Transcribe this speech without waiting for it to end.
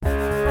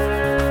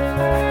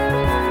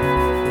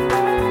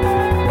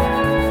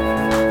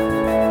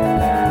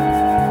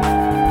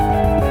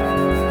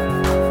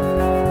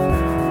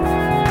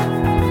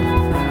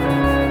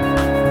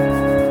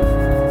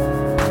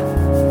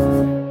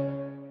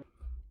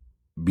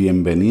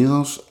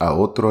Bienvenidos a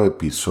otro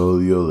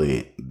episodio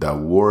de The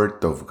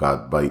Word of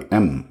God by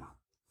M.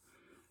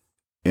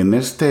 En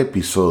este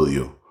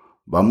episodio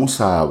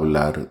vamos a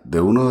hablar de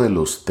uno de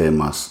los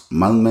temas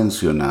más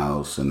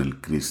mencionados en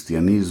el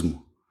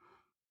cristianismo,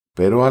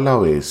 pero a la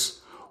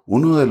vez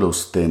uno de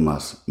los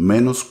temas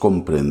menos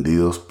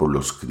comprendidos por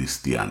los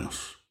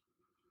cristianos.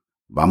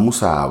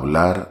 Vamos a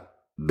hablar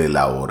de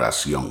la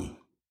oración.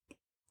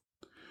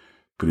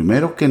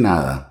 Primero que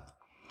nada,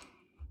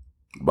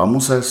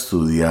 vamos a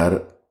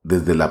estudiar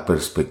desde la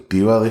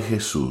perspectiva de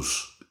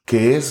Jesús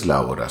qué es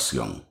la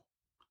oración.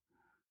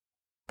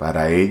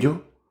 Para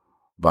ello,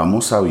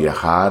 vamos a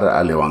viajar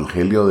al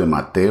Evangelio de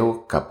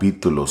Mateo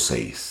capítulo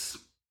 6.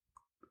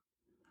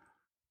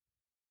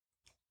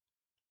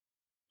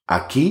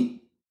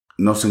 Aquí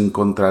nos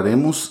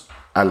encontraremos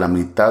a la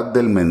mitad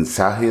del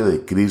mensaje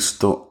de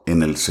Cristo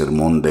en el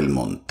Sermón del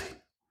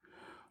Monte.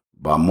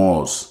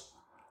 Vamos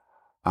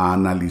a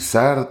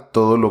analizar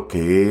todo lo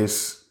que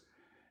es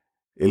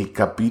el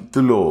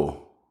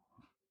capítulo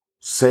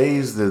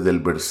 6 desde el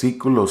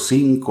versículo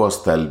 5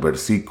 hasta el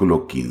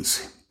versículo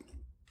 15.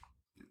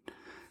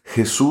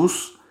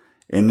 Jesús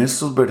en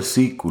estos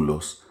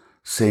versículos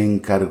se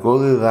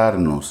encargó de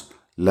darnos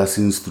las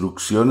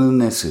instrucciones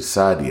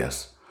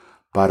necesarias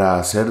para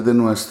hacer de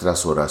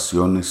nuestras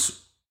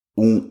oraciones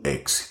un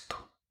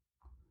éxito.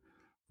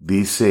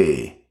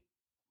 Dice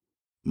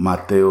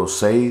Mateo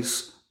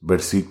 6,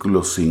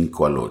 versículos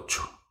 5 al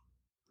 8.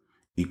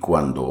 Y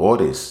cuando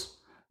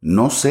ores,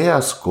 no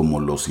seas como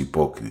los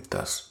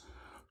hipócritas,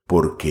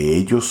 porque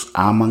ellos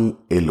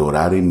aman el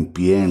orar en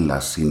pie en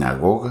las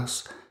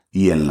sinagogas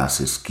y en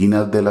las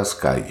esquinas de las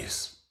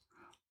calles,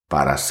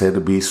 para ser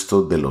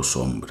vistos de los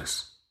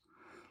hombres.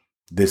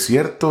 De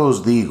cierto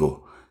os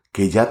digo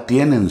que ya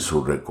tienen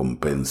su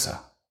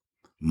recompensa.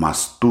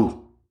 Mas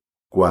tú,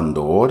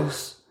 cuando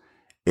ores,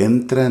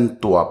 entra en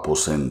tu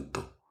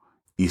aposento,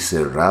 y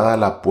cerrada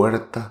la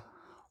puerta,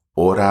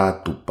 ora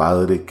a tu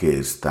Padre que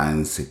está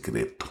en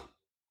secreto.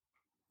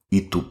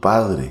 Y tu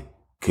Padre,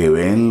 que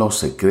ve en lo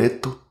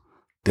secreto,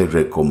 te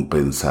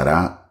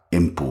recompensará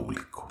en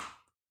público.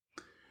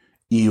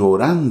 Y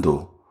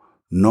orando,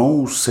 no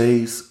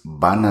uséis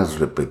vanas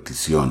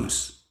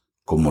repeticiones,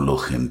 como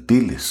los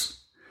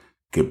gentiles,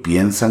 que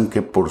piensan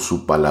que por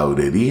su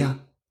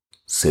palabrería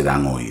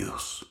serán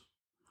oídos.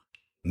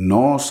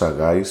 No os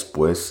hagáis,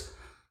 pues,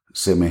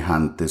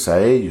 semejantes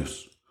a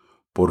ellos,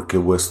 porque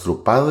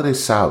vuestro Padre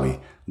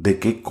sabe de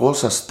qué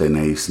cosas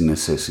tenéis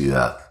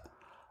necesidad,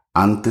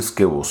 antes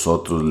que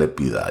vosotros le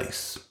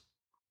pidáis.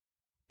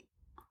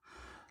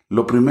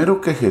 Lo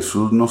primero que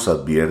Jesús nos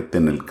advierte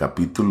en el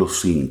capítulo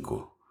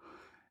 5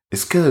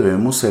 es que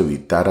debemos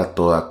evitar a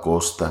toda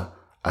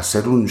costa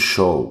hacer un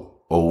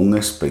show o un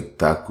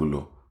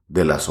espectáculo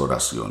de las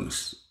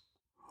oraciones.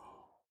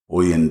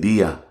 Hoy en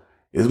día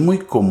es muy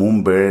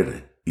común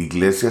ver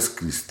iglesias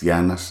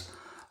cristianas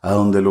a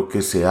donde lo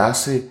que se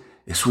hace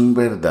es un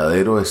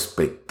verdadero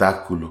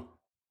espectáculo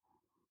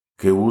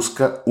que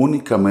busca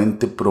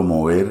únicamente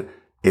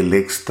promover el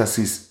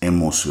éxtasis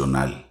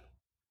emocional,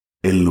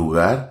 en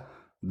lugar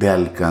de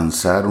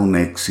alcanzar un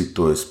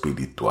éxito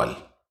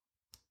espiritual.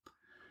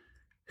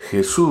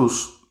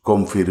 Jesús,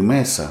 con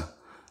firmeza,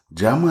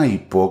 llama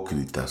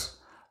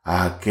hipócritas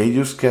a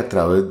aquellos que a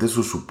través de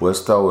su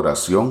supuesta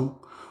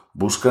oración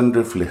buscan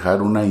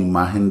reflejar una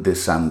imagen de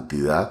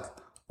santidad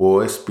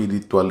o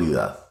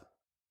espiritualidad.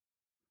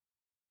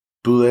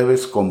 Tú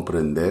debes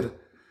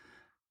comprender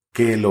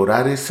que el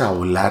orar es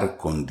hablar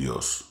con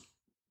Dios.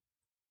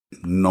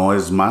 No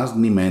es más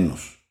ni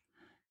menos,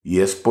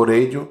 y es por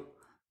ello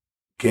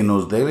que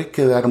nos debe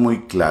quedar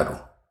muy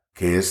claro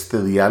que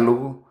este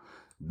diálogo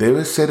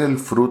debe ser el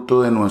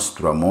fruto de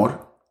nuestro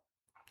amor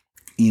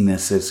y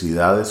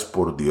necesidades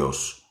por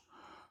Dios.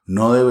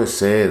 No debe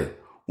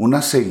ser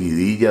una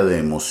seguidilla de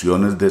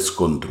emociones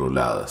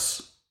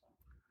descontroladas.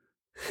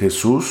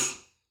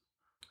 Jesús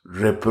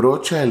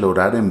reprocha el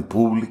orar en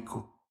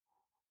público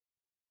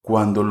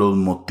cuando los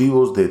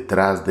motivos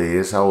detrás de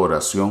esa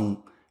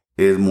oración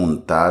es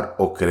montar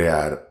o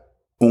crear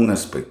un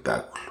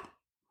espectáculo.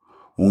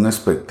 Un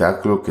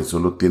espectáculo que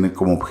solo tiene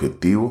como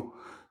objetivo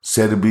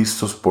ser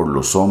vistos por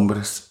los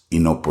hombres y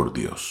no por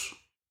Dios.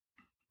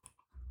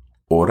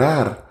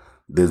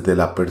 Orar desde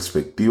la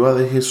perspectiva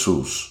de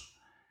Jesús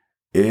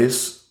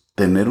es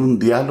tener un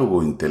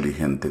diálogo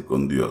inteligente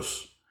con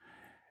Dios,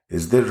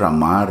 es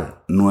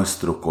derramar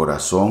nuestro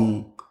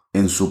corazón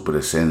en su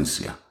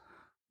presencia,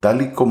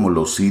 tal y como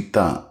lo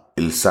cita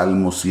el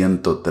Salmo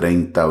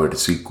 130,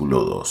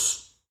 versículo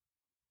 2.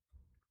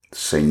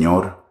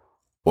 Señor,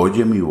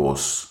 oye mi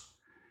voz.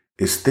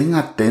 Estén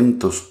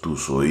atentos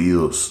tus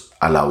oídos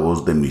a la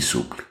voz de mi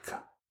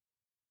súplica.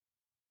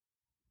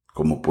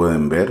 Como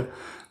pueden ver,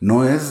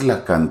 no es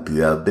la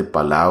cantidad de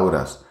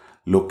palabras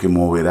lo que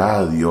moverá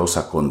a Dios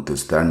a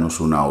contestarnos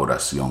una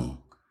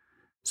oración,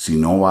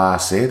 sino va a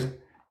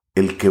ser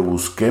el que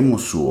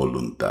busquemos su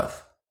voluntad.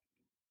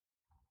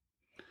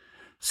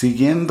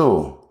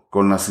 Siguiendo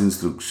con las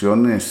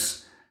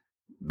instrucciones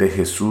de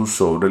Jesús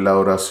sobre la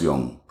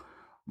oración,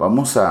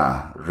 vamos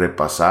a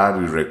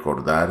repasar y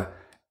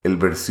recordar el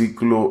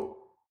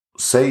versículo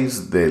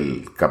 6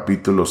 del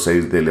capítulo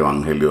 6 del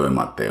Evangelio de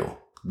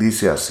Mateo.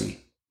 Dice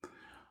así: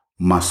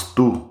 Mas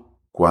tú,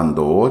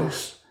 cuando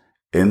ores,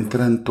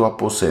 entra en tu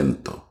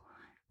aposento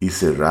y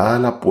cerrada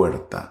la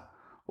puerta,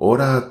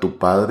 ora a tu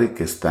Padre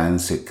que está en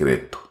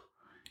secreto,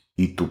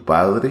 y tu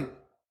Padre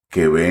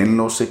que ve en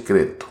lo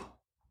secreto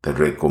te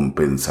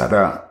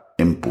recompensará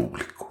en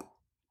público.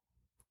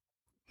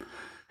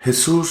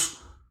 Jesús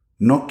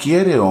no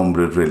quiere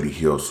hombres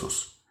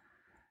religiosos.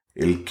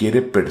 Él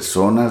quiere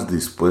personas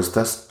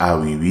dispuestas a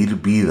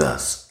vivir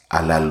vidas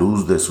a la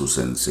luz de sus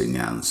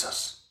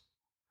enseñanzas.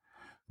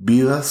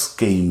 Vidas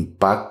que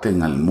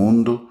impacten al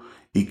mundo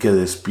y que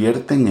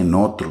despierten en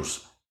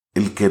otros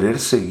el querer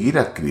seguir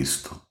a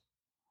Cristo.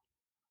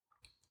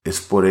 Es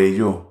por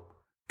ello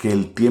que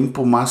el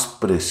tiempo más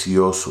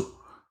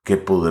precioso que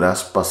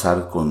podrás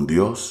pasar con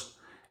Dios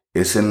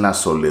es en la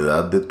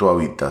soledad de tu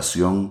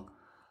habitación,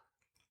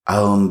 a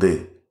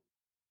donde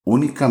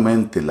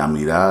únicamente la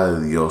mirada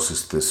de Dios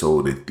esté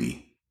sobre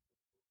ti.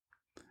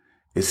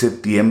 Ese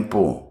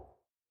tiempo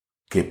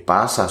que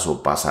pasas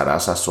o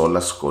pasarás a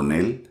solas con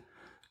Él,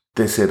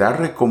 te será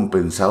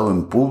recompensado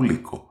en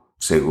público,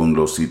 según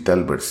lo cita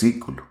el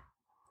versículo,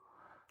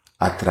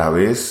 a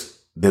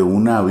través de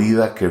una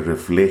vida que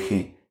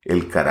refleje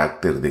el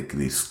carácter de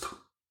Cristo.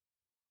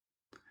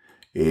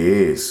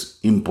 Es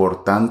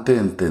importante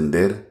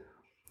entender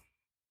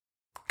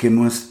que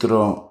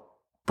nuestro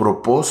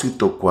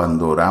propósito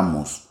cuando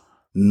oramos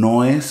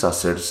no es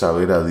hacer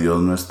saber a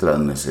Dios nuestras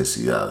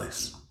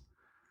necesidades.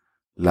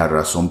 La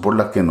razón por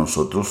la que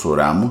nosotros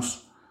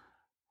oramos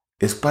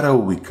es para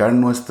ubicar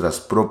nuestras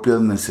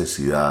propias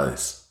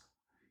necesidades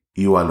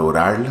y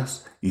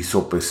valorarlas y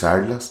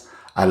sopesarlas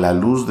a la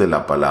luz de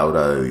la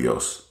palabra de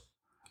Dios,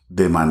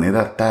 de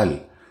manera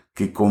tal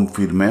que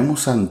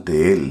confirmemos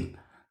ante Él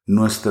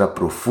nuestra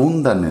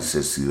profunda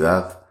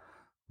necesidad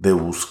de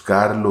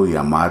buscarlo y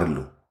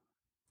amarlo,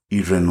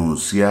 y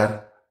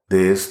renunciar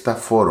de esta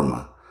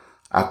forma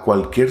a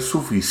cualquier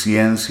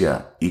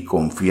suficiencia y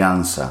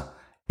confianza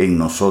en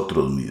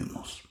nosotros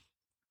mismos.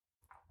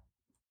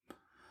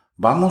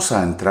 Vamos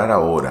a entrar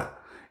ahora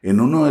en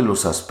uno de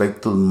los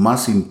aspectos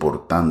más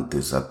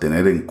importantes a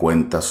tener en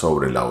cuenta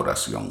sobre la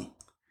oración.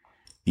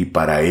 Y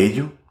para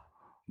ello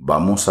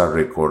vamos a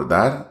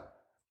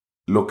recordar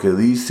lo que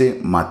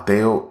dice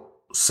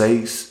Mateo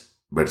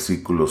 6,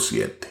 versículo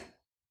 7.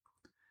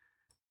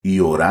 Y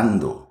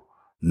orando,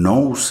 no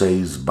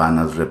uséis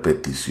vanas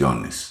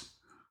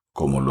repeticiones,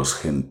 como los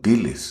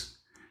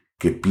gentiles,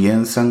 que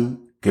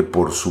piensan que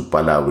por su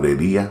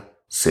palabrería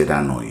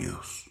serán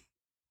oídos.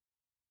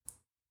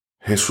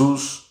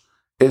 Jesús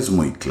es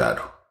muy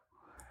claro.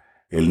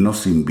 Él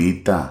nos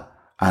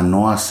invita a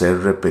no hacer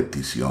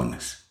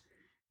repeticiones,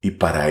 y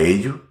para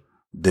ello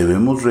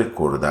debemos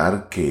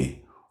recordar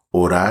que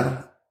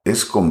orar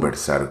es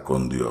conversar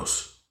con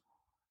Dios.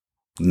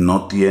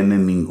 No tiene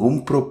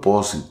ningún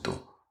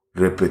propósito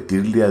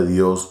repetirle a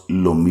Dios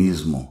lo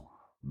mismo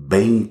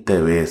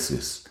 20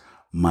 veces,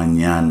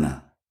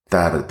 mañana,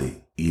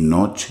 tarde y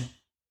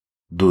noche,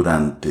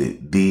 durante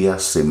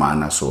días,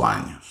 semanas o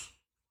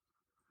años.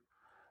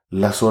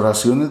 Las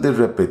oraciones de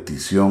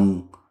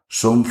repetición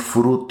son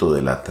fruto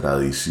de la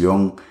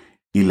tradición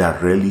y la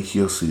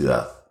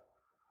religiosidad,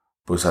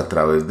 pues a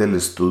través del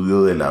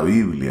estudio de la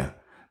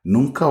Biblia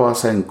nunca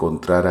vas a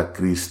encontrar a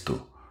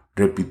Cristo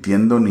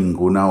repitiendo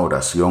ninguna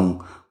oración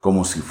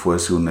como si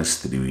fuese un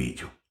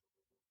estribillo.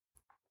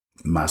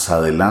 Más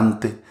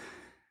adelante,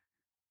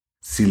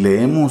 si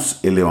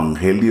leemos el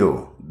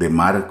Evangelio de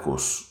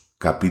Marcos,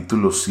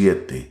 capítulo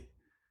 7,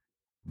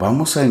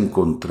 vamos a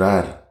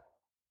encontrar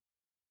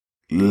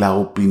la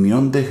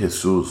opinión de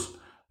Jesús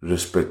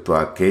respecto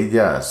a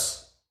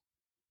aquellas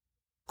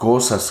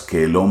cosas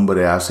que el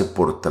hombre hace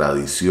por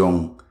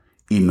tradición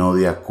y no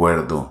de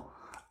acuerdo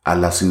a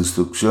las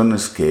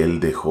instrucciones que él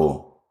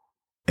dejó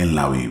en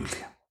la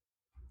Biblia.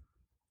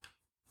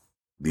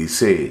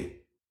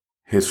 Dice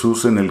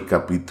Jesús en el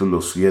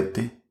capítulo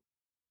 7,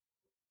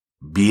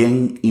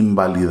 bien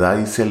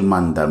invalidáis el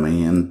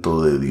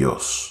mandamiento de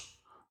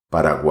Dios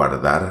para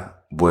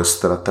guardar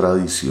vuestra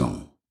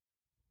tradición.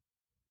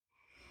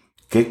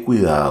 Qué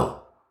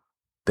cuidado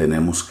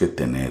tenemos que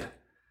tener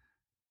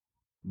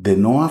de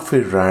no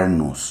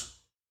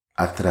aferrarnos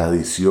a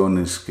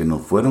tradiciones que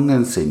nos fueron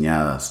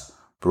enseñadas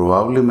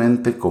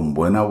probablemente con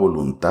buena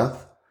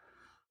voluntad,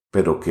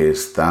 pero que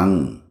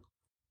están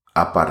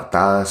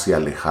apartadas y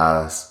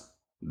alejadas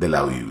de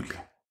la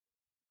Biblia.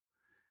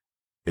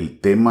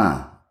 El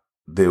tema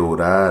de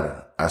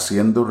orar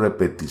haciendo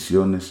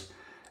repeticiones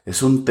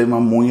es un tema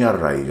muy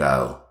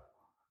arraigado,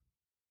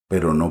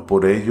 pero no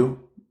por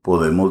ello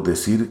podemos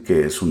decir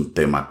que es un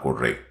tema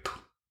correcto.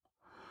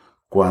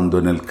 Cuando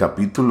en el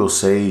capítulo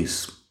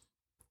 6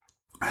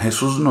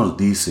 Jesús nos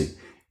dice,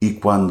 y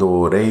cuando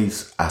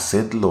oréis,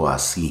 hacedlo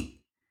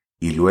así,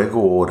 y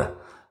luego ora,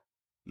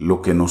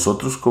 lo que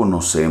nosotros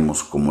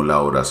conocemos como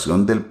la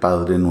oración del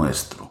Padre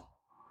Nuestro.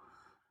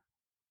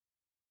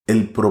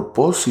 El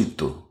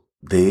propósito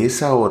de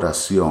esa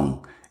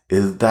oración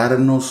es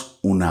darnos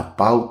una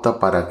pauta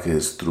para que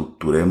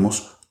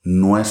estructuremos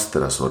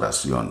nuestras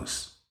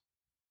oraciones.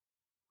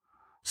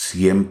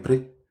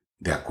 Siempre,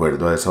 de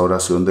acuerdo a esa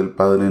oración del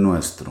Padre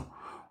Nuestro,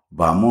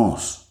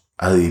 vamos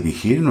a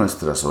dirigir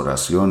nuestras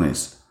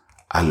oraciones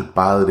al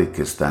Padre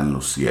que está en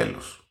los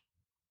cielos.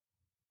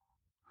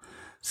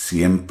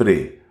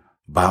 Siempre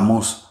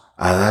vamos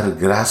a dar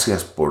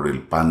gracias por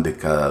el pan de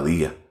cada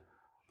día.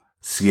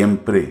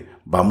 Siempre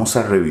vamos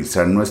a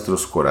revisar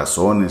nuestros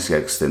corazones y a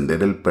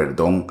extender el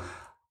perdón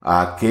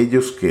a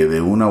aquellos que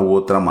de una u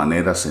otra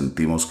manera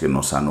sentimos que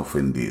nos han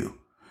ofendido.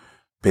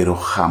 Pero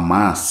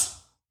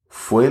jamás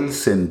fue el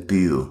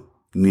sentido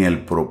ni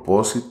el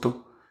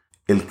propósito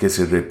el que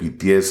se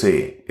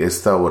repitiese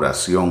esta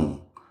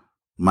oración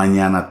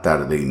mañana,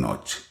 tarde y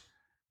noche.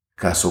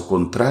 Caso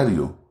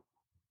contrario,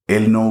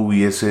 Él no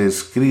hubiese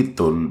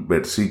escrito el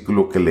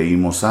versículo que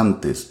leímos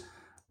antes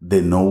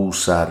de no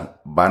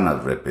usar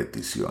vanas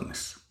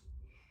repeticiones.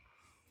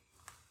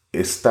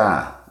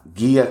 Esta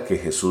guía que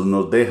Jesús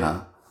nos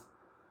deja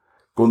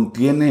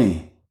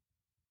contiene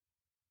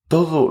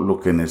todo lo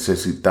que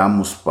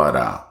necesitamos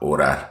para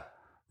orar,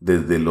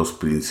 desde los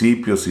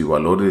principios y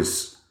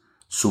valores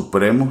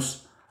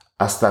supremos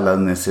hasta las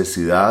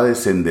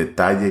necesidades en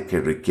detalle que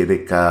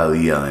requiere cada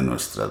día de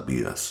nuestras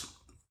vidas.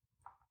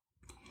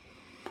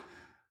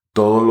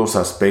 Todos los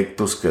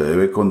aspectos que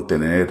debe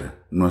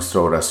contener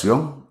nuestra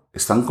oración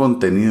están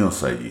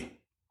contenidos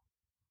allí.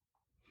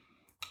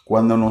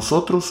 Cuando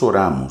nosotros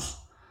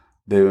oramos,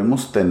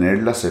 debemos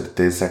tener la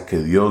certeza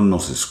que Dios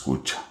nos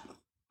escucha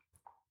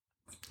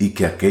y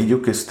que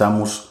aquello que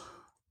estamos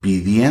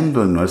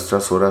pidiendo en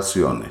nuestras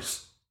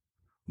oraciones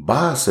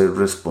va a ser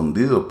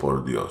respondido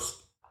por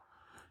Dios.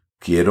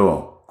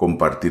 Quiero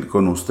compartir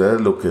con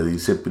ustedes lo que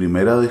dice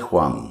Primera de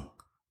Juan,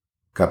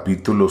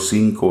 capítulo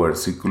 5,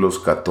 versículos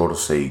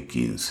 14 y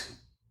 15.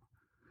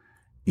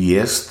 Y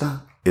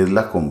esta es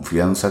la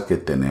confianza que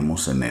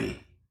tenemos en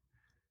Él,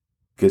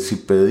 que si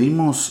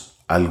pedimos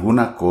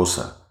alguna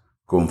cosa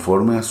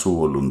conforme a su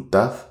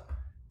voluntad,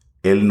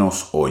 Él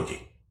nos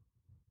oye.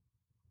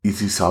 Y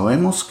si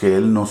sabemos que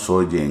Él nos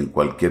oye en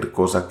cualquier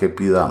cosa que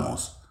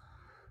pidamos,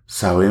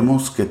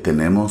 sabemos que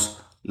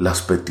tenemos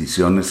las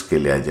peticiones que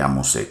le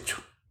hayamos hecho.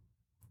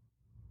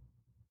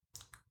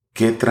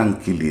 Qué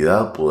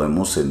tranquilidad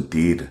podemos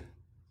sentir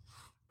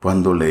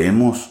cuando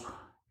leemos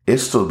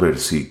estos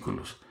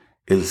versículos,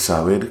 el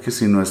saber que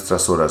si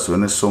nuestras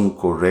oraciones son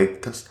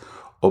correctas,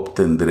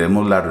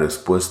 obtendremos la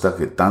respuesta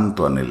que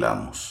tanto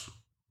anhelamos.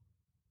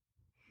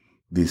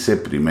 Dice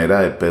Primera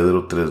de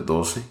Pedro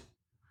 3:12,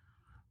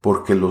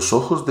 porque los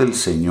ojos del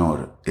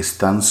Señor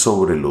están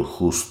sobre los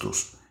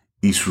justos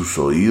y sus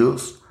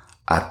oídos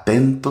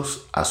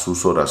atentos a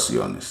sus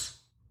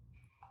oraciones.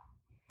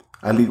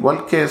 Al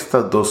igual que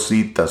estas dos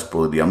citas,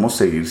 podríamos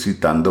seguir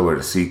citando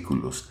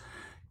versículos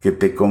que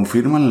te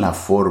confirman la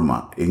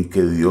forma en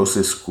que Dios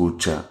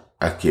escucha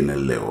a quienes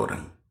le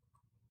oran.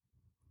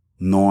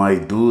 No hay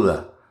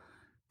duda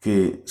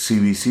que si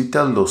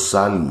visitas los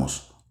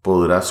Salmos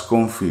podrás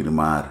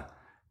confirmar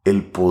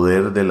el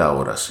poder de la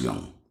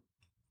oración.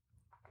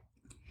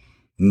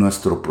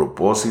 Nuestro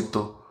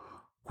propósito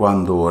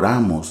cuando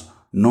oramos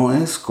no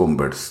es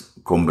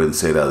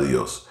convencer a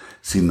Dios,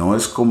 sino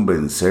es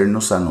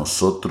convencernos a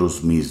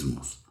nosotros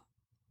mismos.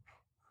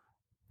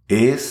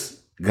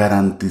 Es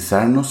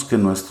garantizarnos que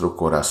nuestro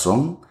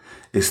corazón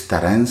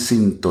estará en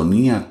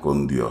sintonía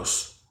con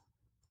Dios.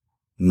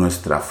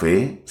 Nuestra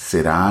fe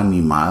será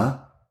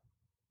animada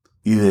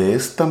y de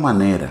esta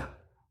manera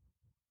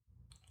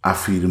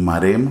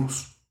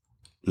afirmaremos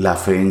la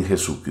fe en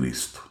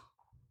Jesucristo.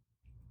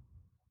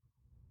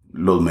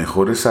 Los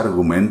mejores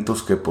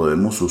argumentos que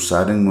podemos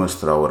usar en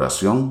nuestra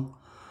oración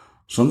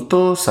son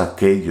todos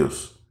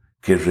aquellos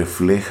que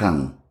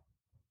reflejan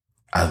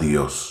a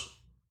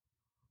Dios.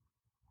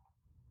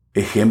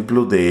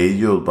 Ejemplos de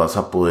ellos vas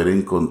a poder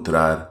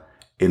encontrar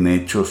en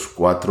Hechos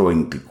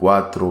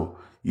 4:24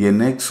 y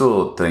en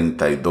Éxodo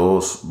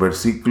 32,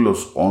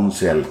 versículos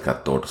 11 al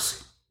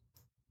 14.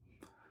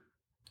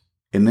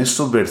 En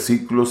estos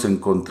versículos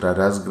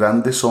encontrarás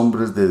grandes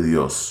hombres de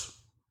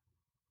Dios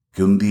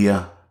que un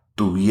día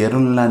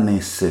tuvieron la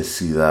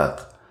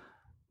necesidad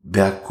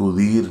de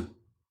acudir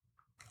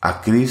a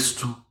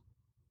Cristo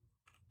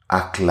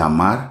a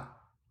clamar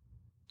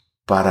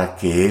para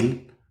que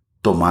Él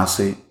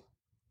tomase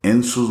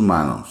en sus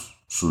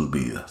manos sus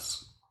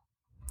vidas.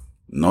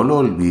 No lo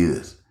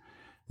olvides,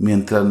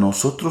 mientras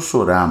nosotros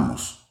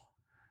oramos,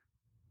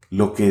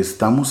 lo que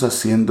estamos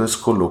haciendo es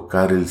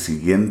colocar el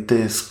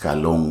siguiente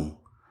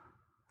escalón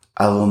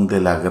a donde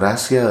la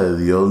gracia de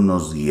Dios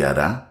nos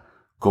guiará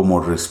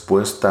como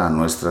respuesta a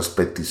nuestras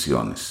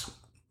peticiones.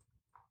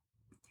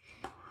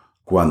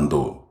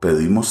 Cuando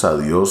pedimos a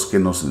Dios que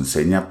nos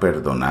enseñe a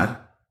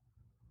perdonar,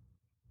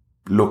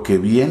 lo que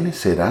viene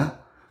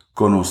será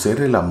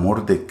conocer el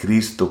amor de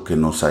Cristo que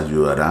nos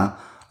ayudará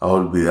a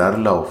olvidar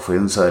la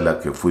ofensa de la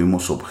que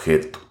fuimos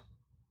objeto.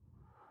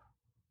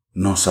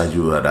 Nos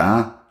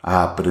ayudará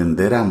a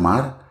aprender a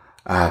amar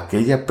a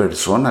aquella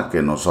persona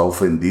que nos ha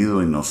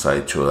ofendido y nos ha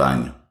hecho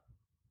daño.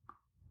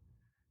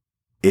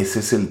 Ese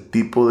es el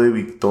tipo de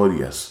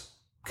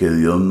victorias que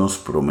Dios nos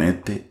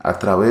promete a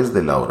través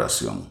de la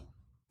oración.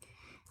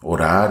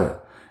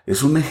 Orar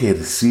es un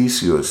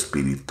ejercicio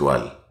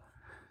espiritual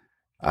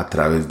a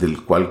través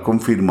del cual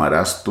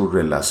confirmarás tu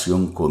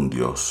relación con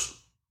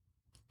Dios.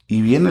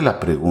 Y viene la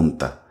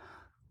pregunta,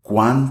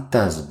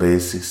 ¿cuántas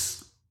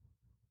veces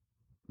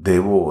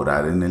debo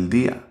orar en el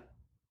día?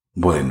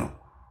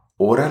 Bueno,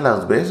 ora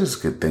las veces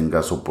que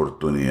tengas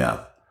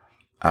oportunidad.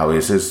 A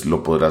veces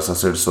lo podrás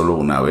hacer solo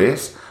una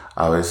vez,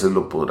 a veces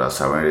lo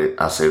podrás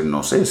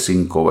hacer,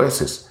 5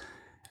 veces.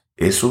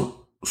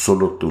 Eso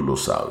solo tú lo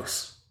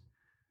sabes.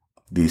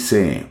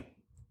 Dice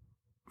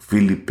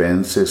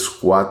Filipenses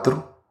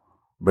 4,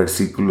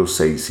 versículos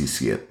 6 y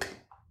 7.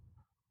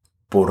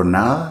 Por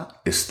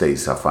nada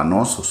estéis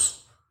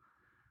afanosos,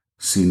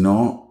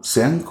 sino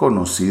sean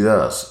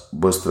conocidas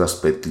vuestras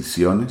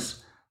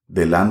peticiones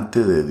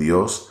delante de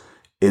Dios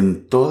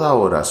en toda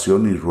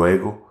oración y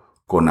ruego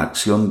con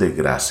acción de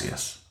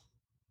gracias.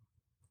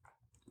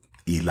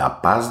 Y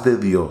la paz de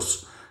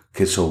Dios,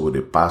 que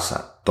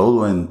sobrepasa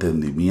todo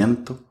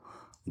entendimiento,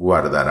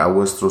 guardará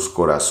vuestros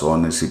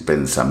corazones y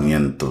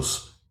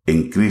pensamientos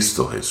en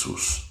Cristo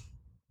Jesús.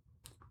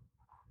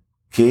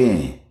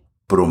 ¿Qué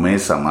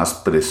promesa más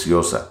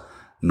preciosa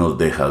nos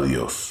deja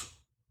Dios?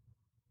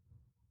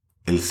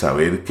 El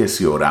saber que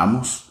si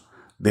oramos,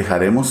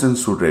 dejaremos en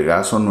su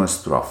regazo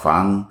nuestro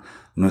afán,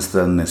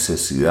 nuestras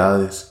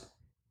necesidades,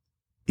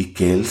 y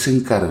que Él se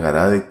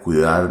encargará de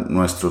cuidar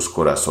nuestros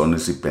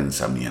corazones y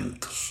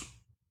pensamientos.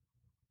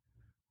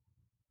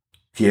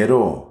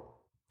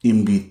 Quiero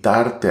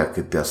invitarte a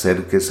que te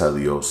acerques a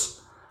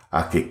Dios,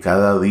 a que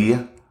cada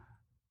día,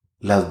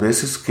 las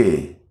veces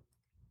que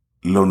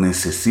lo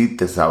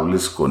necesites,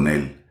 hables con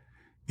Él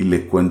y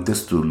le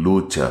cuentes tus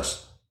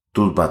luchas,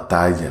 tus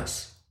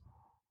batallas.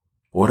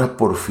 Ora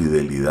por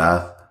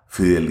fidelidad,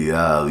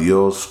 fidelidad a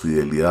Dios,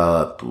 fidelidad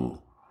a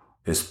tu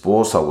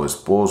esposa o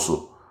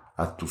esposo,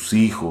 a tus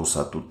hijos,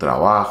 a tu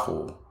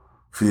trabajo,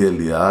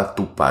 fidelidad a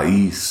tu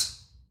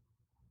país.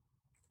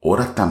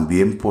 Ora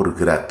también por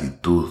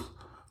gratitud,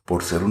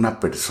 por ser una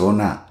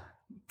persona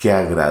que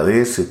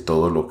agradece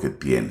todo lo que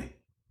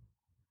tiene.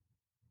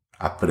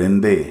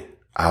 Aprende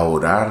a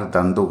orar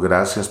dando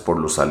gracias por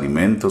los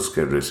alimentos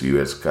que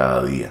recibes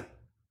cada día,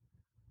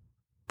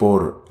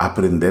 por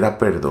aprender a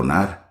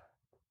perdonar,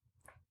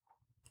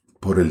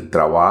 por el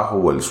trabajo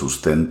o el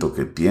sustento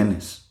que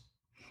tienes.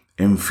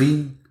 En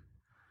fin,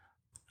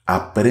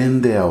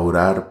 aprende a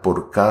orar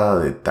por cada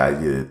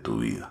detalle de tu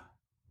vida.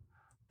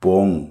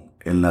 Pon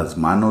en las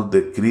manos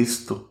de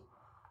Cristo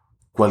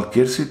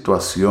cualquier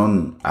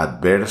situación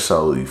adversa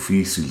o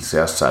difícil,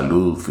 sea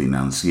salud,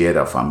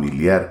 financiera,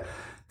 familiar,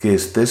 que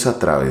estés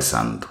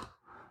atravesando.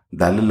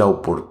 Dale la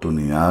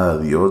oportunidad a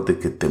Dios de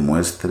que te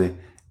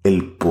muestre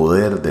el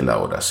poder de la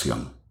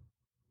oración.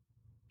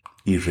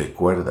 Y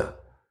recuerda,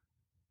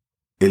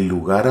 el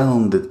lugar a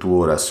donde tu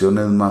oración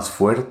es más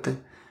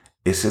fuerte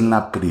es en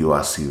la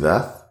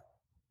privacidad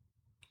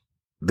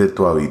de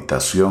tu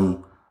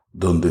habitación,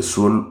 donde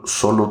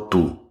solo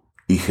tú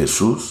y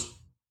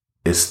Jesús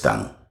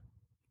están.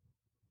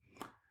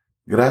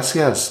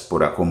 Gracias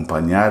por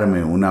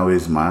acompañarme una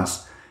vez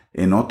más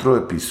en otro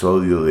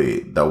episodio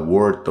de The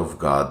Word of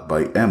God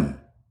by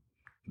M.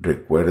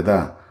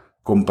 Recuerda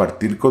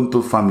compartir con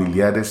tus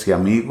familiares y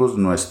amigos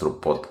nuestro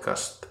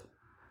podcast.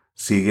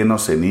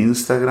 Síguenos en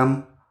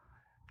Instagram,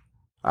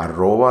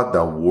 @The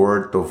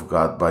Word of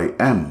God by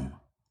M,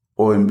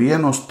 o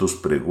envíanos tus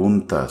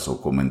preguntas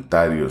o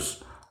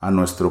comentarios a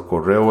nuestro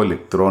correo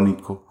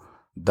electrónico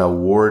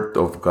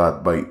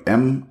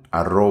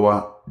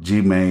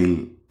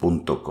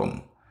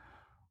thewordofgodbym@gmail.com.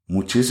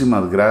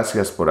 Muchísimas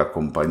gracias por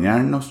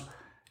acompañarnos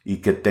y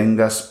que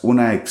tengas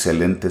una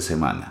excelente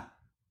semana.